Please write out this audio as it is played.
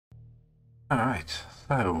Alright,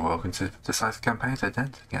 so welcome to Decisive Campaigns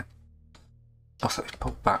Ardennes again. Also, let's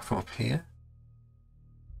pop back from up here.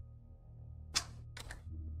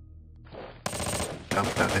 No,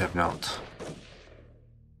 they have not.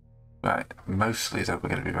 Right, mostly though we're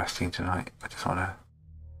going to be resting tonight. I just want to...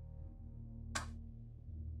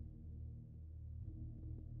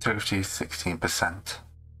 Integrity 16%.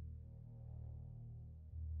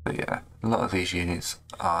 But yeah, a lot of these units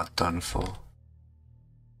are done for.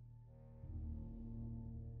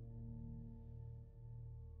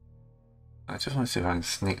 I just want to see if I can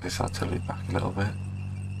sneak this artillery back a little bit.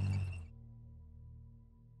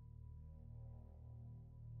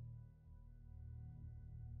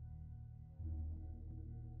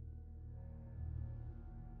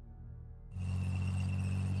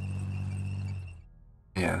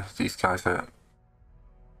 Yeah, these guys are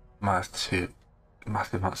 -2,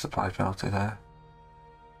 massive amount of supply penalty there.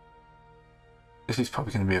 This is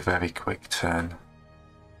probably going to be a very quick turn.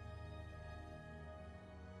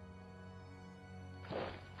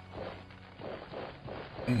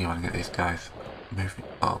 I really want to get these guys moving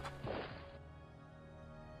up.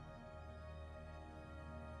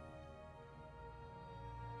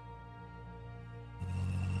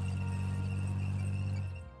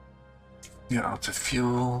 Get out of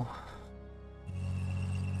fuel.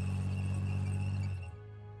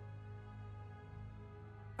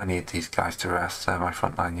 I need these guys to rest, they're my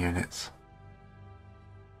frontline units.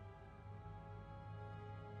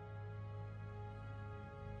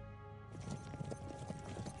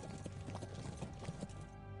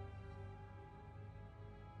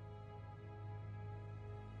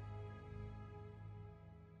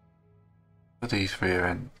 What are these rear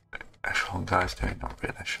end echelon guys doing? Not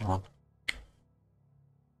rear echelon.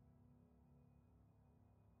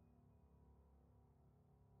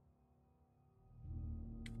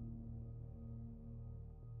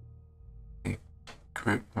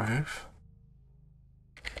 Group move.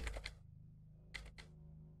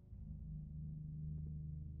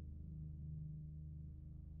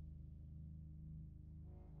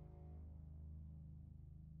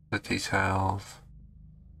 The details.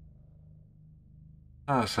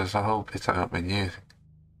 Oh, so there's a whole bit I've not been using.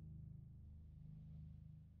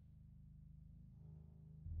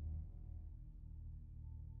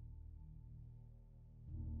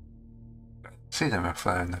 See them up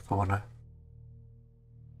there in the corner.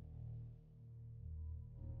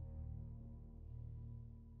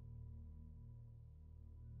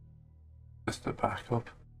 Just a backup.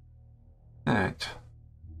 Right.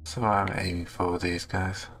 So I'm aiming for these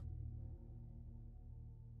guys.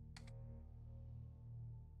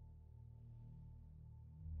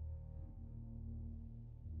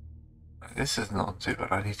 This is not too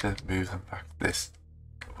bad. I need to move them back this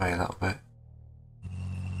way a little bit.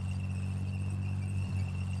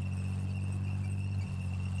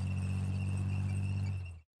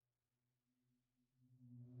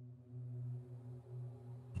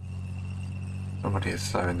 Somebody is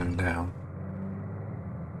slowing them down.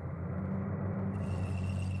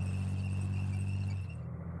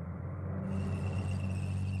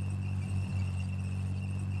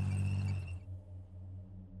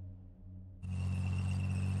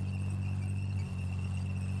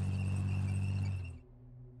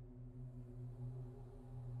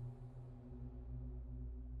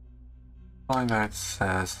 My note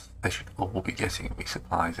says they should all be getting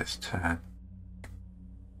resupply this turn.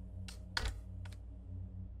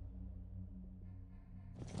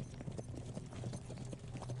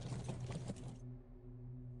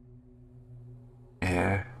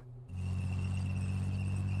 Yeah.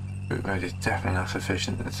 Route mode is definitely not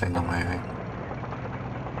sufficient in single moving.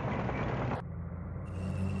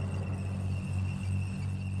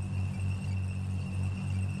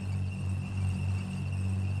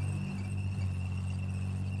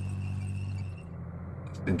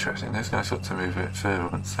 Interesting, those guys got to move a bit further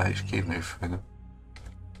once the HQ moved through them.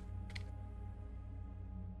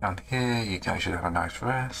 Down here, you guys should have a nice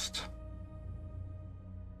rest.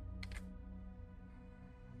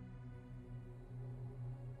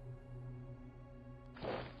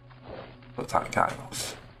 Put that guy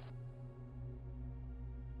off.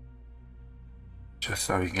 Just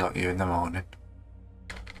so we got you in the morning.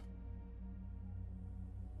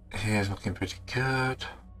 Here's looking pretty good.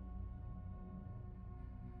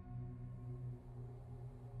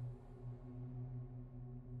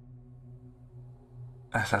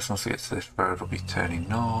 SS once we get to this road will be turning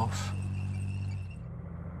north.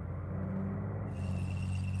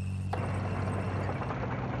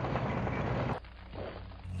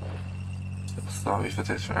 Still sorry for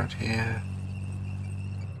this road here.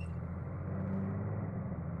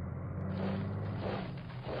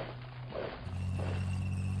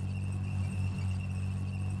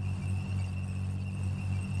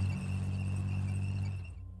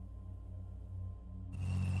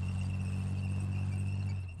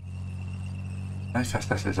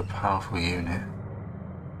 Manifest is a powerful unit.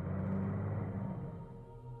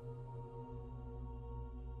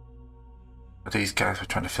 But these guys were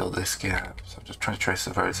trying to fill this gap, so I'm just trying to trace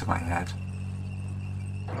the roads in my head.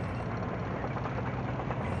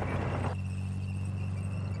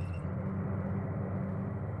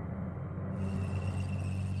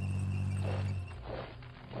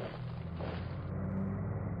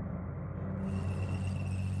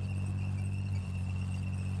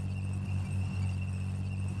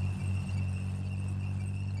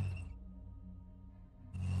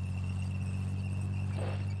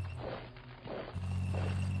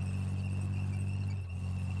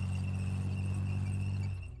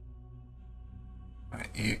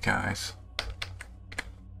 You guys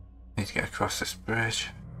need to get across this bridge.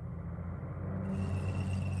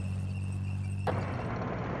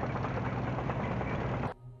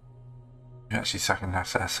 You're actually second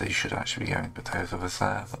last there, so you should actually be going with those of us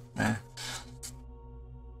there, but yeah.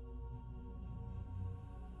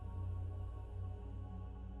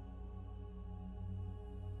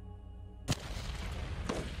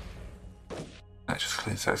 That just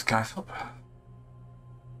cleans those guys up.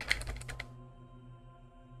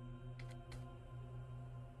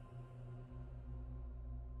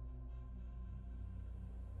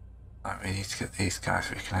 Right, we need to get these guys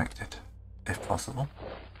reconnected, if possible.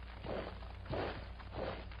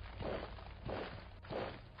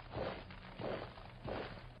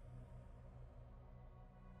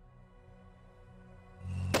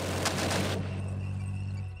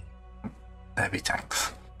 There be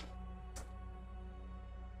tanks.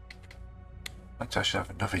 I should have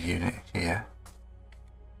another unit here.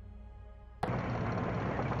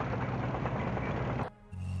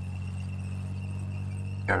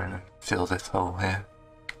 Go in and fill this hole here.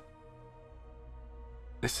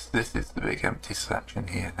 This is the big empty section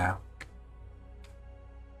here now.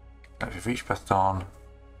 Now if you've reached past on,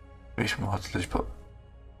 reach more artillery, but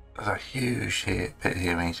there's a huge bit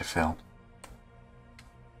here we need to fill.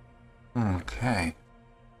 Okay.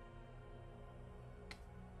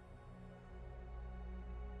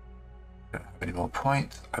 Don't have any more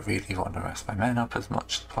points. I really want to rest my men up as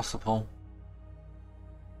much as possible.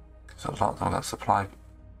 Because a lot of them got supply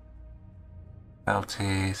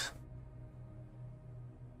penalties.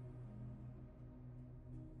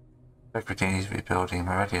 Secretary rebuilding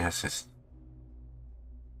my readiness is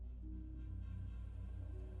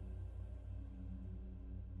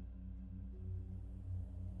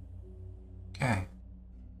okay.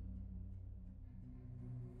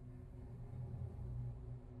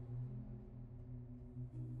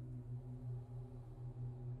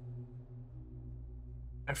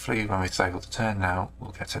 Hopefully when we cycle the turn now,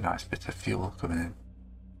 we'll get a nice bit of fuel coming in.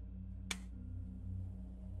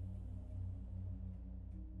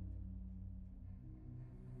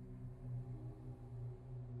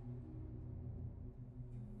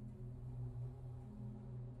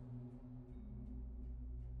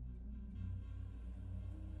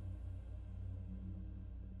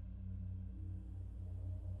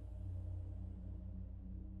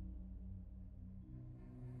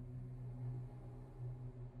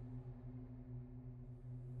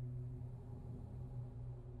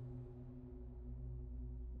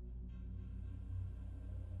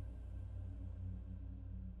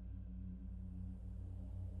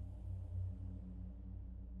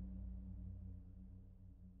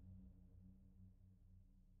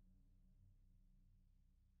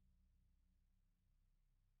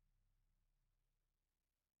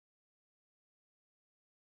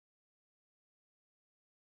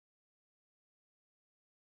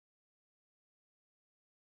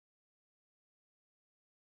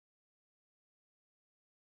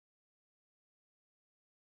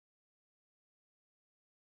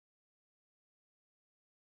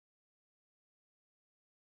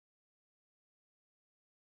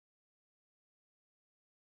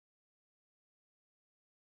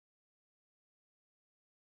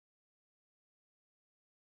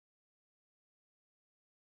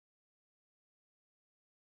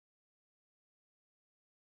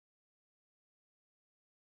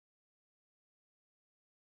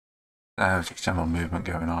 There's general movement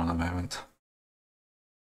going on at the moment.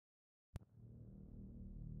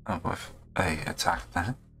 Oh, with a attack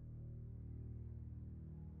then.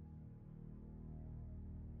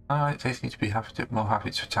 Alright, they seem to be more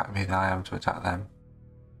happy to attack me than I am to attack them.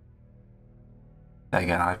 Then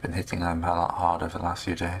again, I've been hitting them a lot harder for the last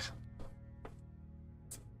few days.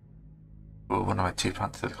 Ooh, one of my 2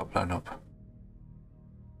 panthers got blown up.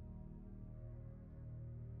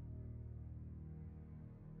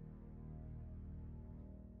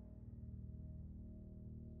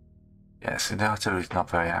 Yeah, so the artillery's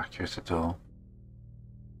not very accurate at all.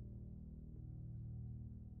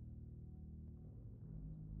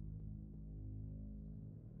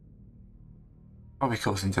 Probably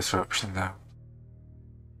causing disruption though.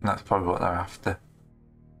 And that's probably what they're after.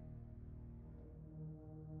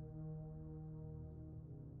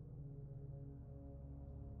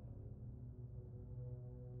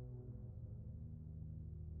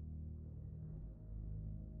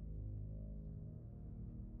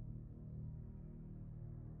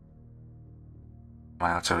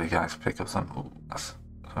 My artillery guys pick up some. Ooh, that's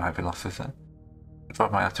some heavy losses then.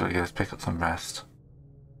 Drop my artillery guys, pick up some rest,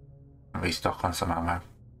 and restock on some ammo.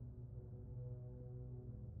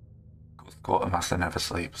 The quartermaster never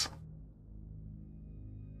sleeps.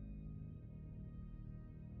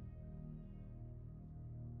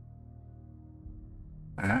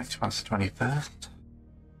 Alright, advance the 21st.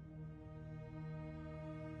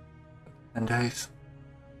 10 days.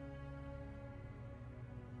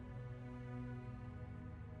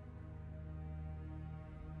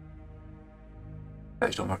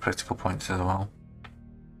 Based on my critical points as well.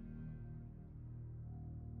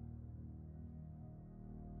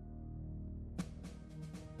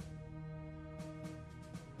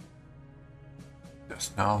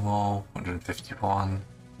 Just normal, 151.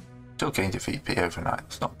 Still gained a VP overnight,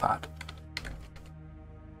 that's not bad.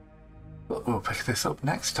 But we'll pick this up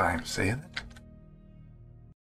next time, see you then.